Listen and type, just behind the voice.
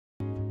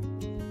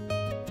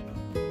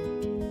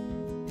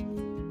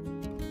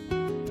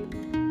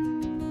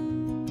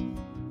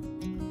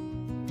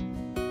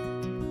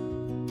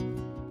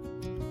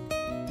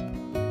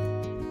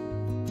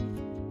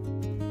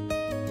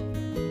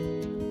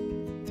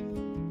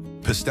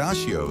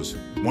Pistachios,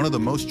 one of the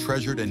most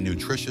treasured and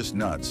nutritious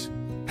nuts,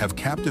 have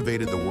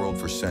captivated the world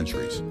for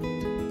centuries.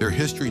 Their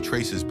history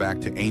traces back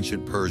to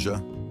ancient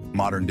Persia,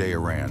 modern-day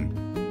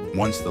Iran,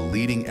 once the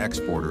leading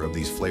exporter of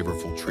these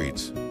flavorful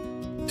treats.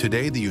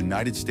 Today, the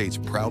United States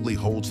proudly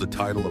holds the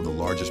title of the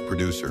largest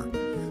producer,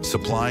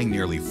 supplying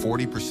nearly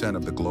 40%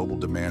 of the global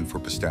demand for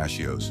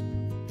pistachios.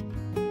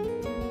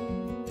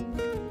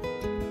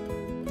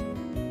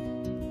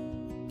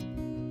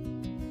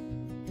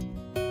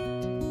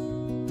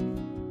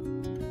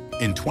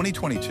 In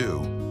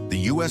 2022, the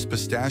U.S.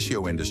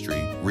 pistachio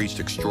industry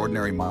reached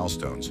extraordinary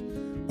milestones,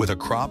 with a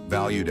crop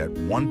valued at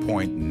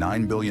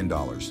 $1.9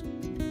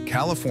 billion.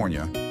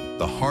 California,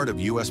 the heart of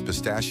U.S.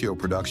 pistachio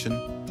production,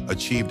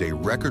 achieved a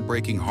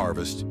record-breaking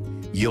harvest,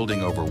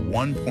 yielding over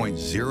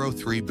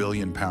 1.03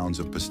 billion pounds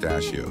of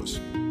pistachios.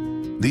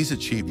 These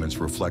achievements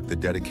reflect the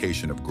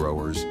dedication of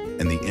growers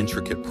and the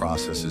intricate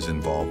processes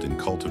involved in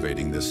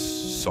cultivating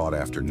this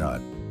sought-after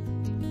nut.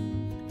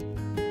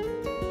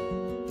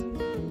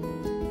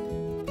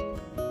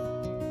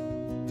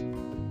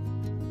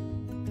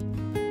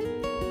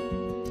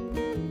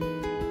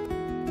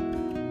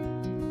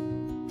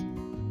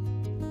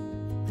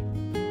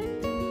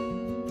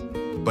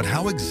 But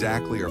how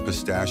exactly are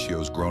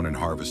pistachios grown and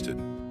harvested?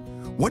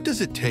 What does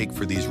it take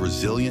for these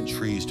resilient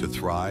trees to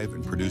thrive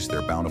and produce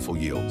their bountiful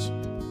yields?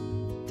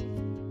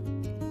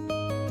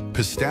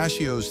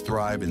 Pistachios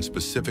thrive in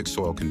specific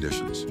soil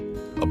conditions.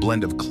 A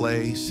blend of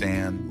clay,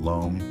 sand,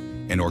 loam,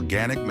 and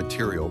organic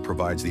material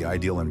provides the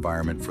ideal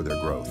environment for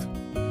their growth.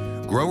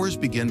 Growers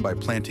begin by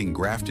planting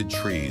grafted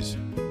trees,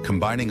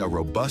 combining a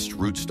robust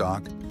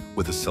rootstock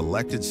with a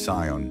selected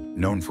scion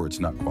known for its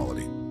nut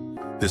quality.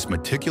 This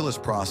meticulous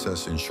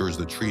process ensures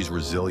the tree's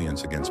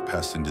resilience against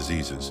pests and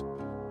diseases.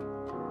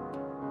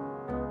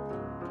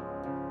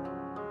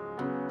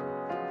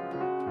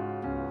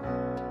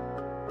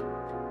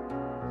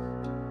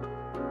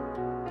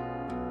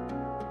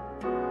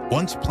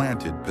 Once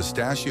planted,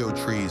 pistachio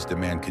trees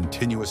demand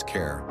continuous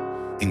care,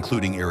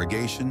 including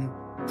irrigation,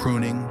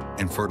 pruning,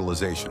 and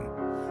fertilization,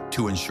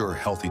 to ensure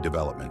healthy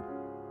development.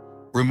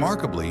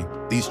 Remarkably,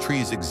 these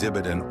trees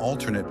exhibit an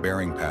alternate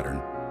bearing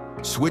pattern,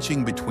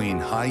 switching between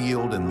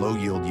high-yield and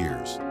low-yield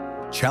years,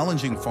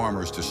 challenging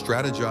farmers to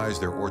strategize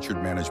their orchard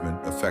management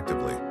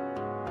effectively.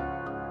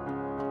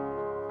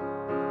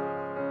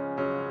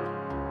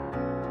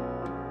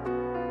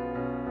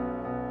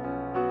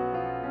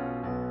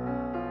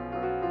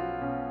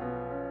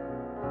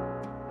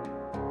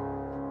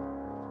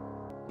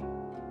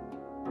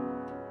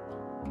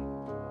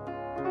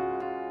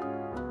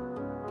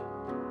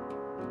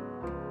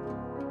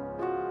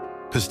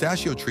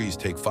 Pistachio trees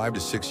take 5 to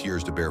 6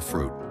 years to bear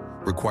fruit,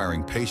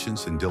 requiring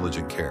patience and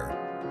diligent care.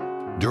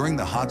 During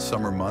the hot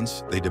summer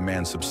months, they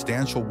demand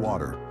substantial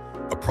water,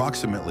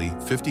 approximately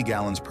 50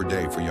 gallons per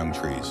day for young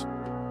trees.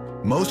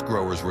 Most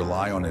growers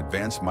rely on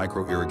advanced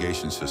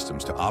micro-irrigation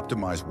systems to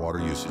optimize water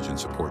usage and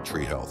support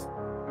tree health.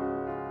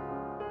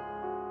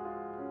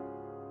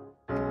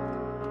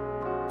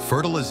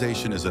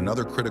 Fertilization is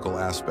another critical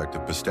aspect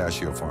of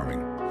pistachio farming.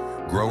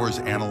 Growers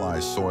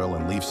analyze soil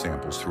and leaf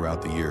samples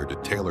throughout the year to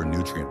tailor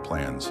nutrient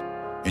plans,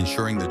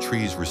 ensuring the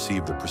trees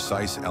receive the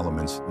precise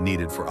elements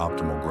needed for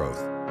optimal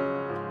growth.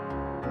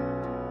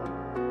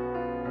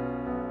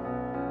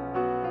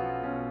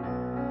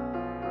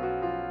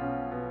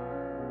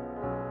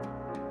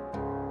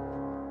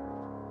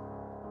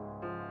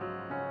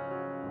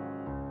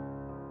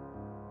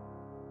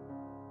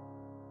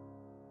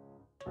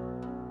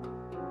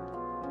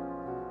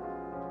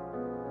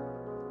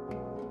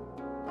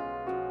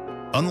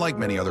 Unlike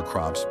many other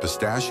crops,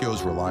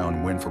 pistachios rely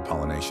on wind for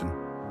pollination.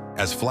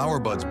 As flower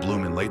buds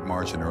bloom in late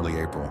March and early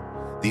April,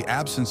 the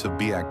absence of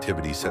bee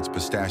activity sets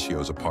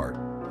pistachios apart.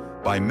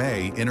 By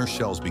May, inner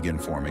shells begin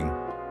forming,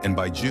 and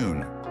by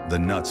June, the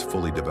nuts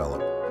fully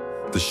develop.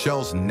 The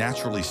shells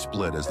naturally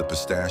split as the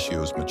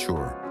pistachios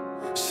mature,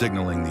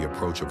 signaling the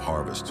approach of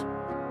harvest.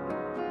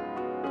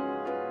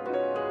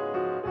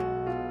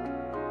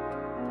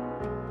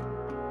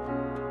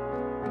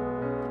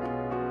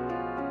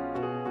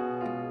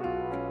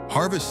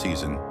 Harvest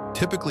season,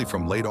 typically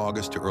from late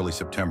August to early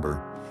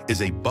September,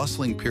 is a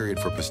bustling period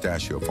for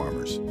pistachio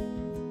farmers.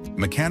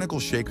 Mechanical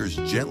shakers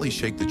gently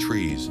shake the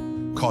trees,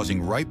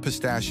 causing ripe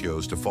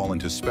pistachios to fall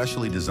into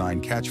specially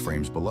designed catch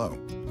frames below.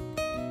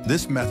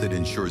 This method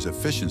ensures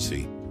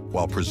efficiency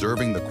while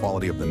preserving the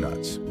quality of the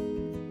nuts.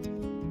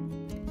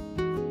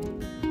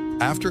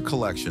 After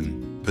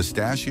collection,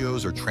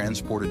 pistachios are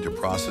transported to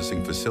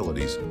processing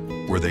facilities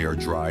where they are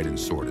dried and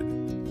sorted.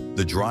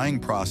 The drying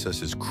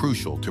process is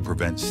crucial to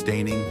prevent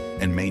staining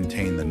and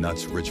maintain the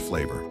nut's rich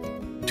flavor.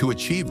 To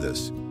achieve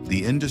this,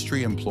 the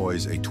industry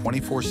employs a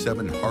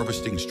 24/7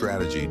 harvesting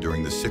strategy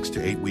during the 6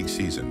 to 8 week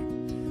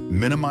season,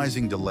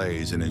 minimizing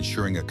delays and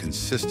ensuring a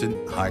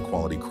consistent,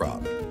 high-quality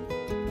crop.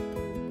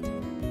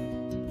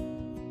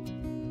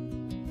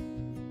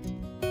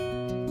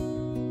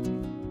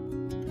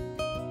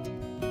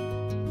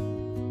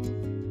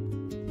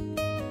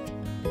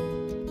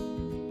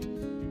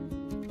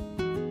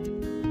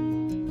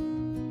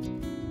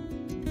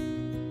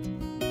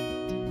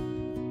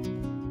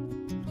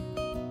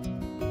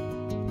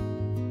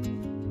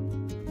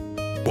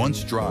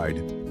 Once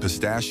dried,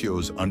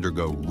 pistachios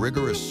undergo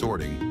rigorous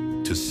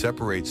sorting to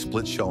separate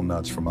split-shell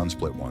nuts from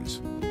unsplit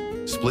ones.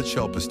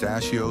 Split-shell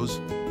pistachios,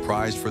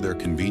 prized for their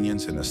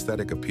convenience and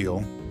aesthetic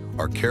appeal,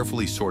 are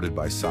carefully sorted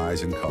by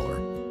size and color.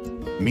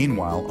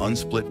 Meanwhile,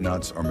 unsplit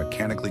nuts are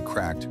mechanically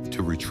cracked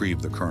to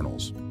retrieve the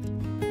kernels.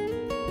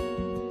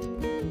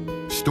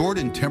 Stored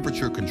in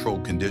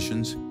temperature-controlled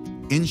conditions,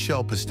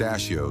 in-shell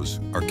pistachios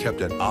are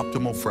kept at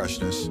optimal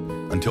freshness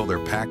until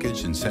they're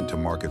packaged and sent to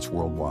markets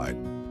worldwide.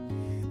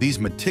 These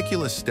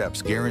meticulous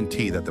steps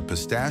guarantee that the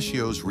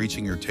pistachios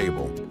reaching your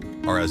table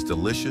are as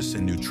delicious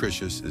and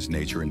nutritious as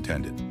nature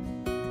intended.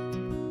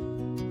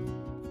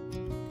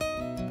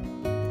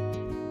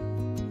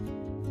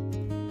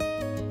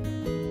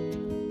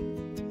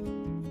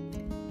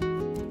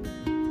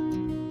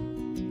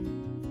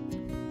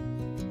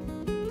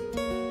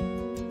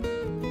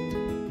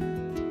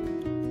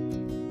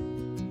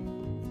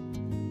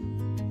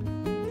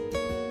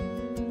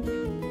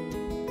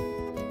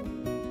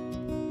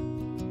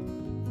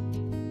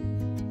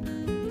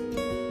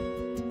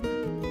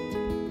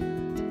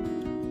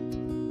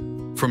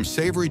 From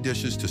savory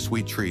dishes to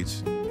sweet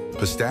treats,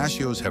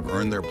 pistachios have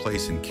earned their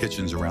place in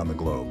kitchens around the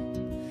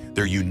globe.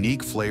 Their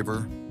unique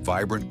flavor,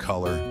 vibrant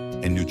color,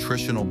 and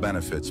nutritional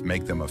benefits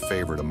make them a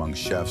favorite among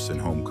chefs and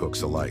home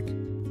cooks alike.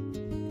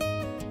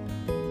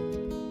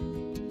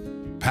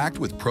 Packed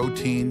with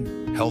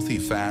protein, healthy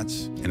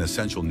fats, and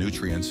essential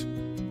nutrients,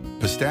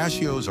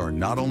 pistachios are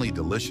not only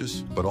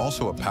delicious, but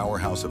also a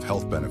powerhouse of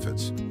health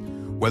benefits.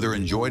 Whether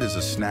enjoyed as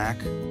a snack,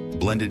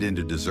 blended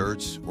into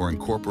desserts, or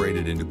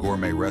incorporated into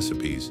gourmet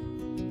recipes,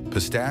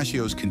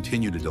 pistachios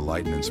continue to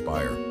delight and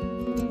inspire.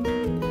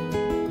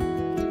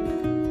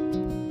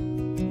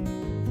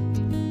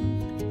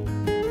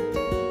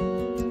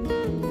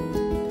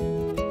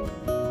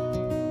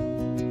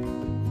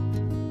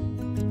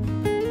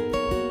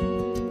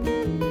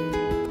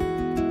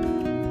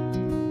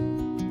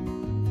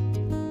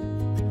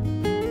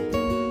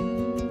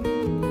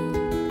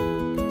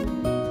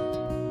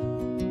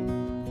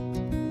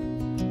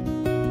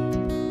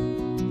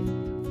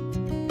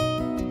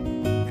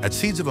 At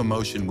Seeds of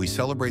Emotion, we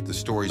celebrate the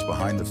stories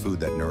behind the food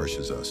that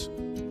nourishes us.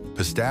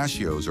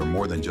 Pistachios are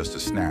more than just a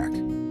snack.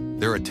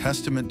 They're a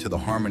testament to the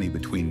harmony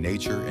between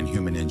nature and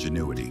human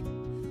ingenuity.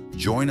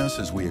 Join us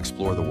as we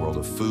explore the world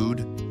of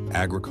food,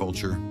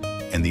 agriculture,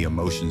 and the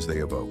emotions they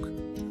evoke.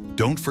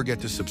 Don't forget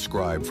to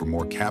subscribe for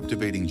more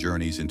captivating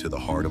journeys into the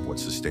heart of what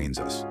sustains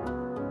us.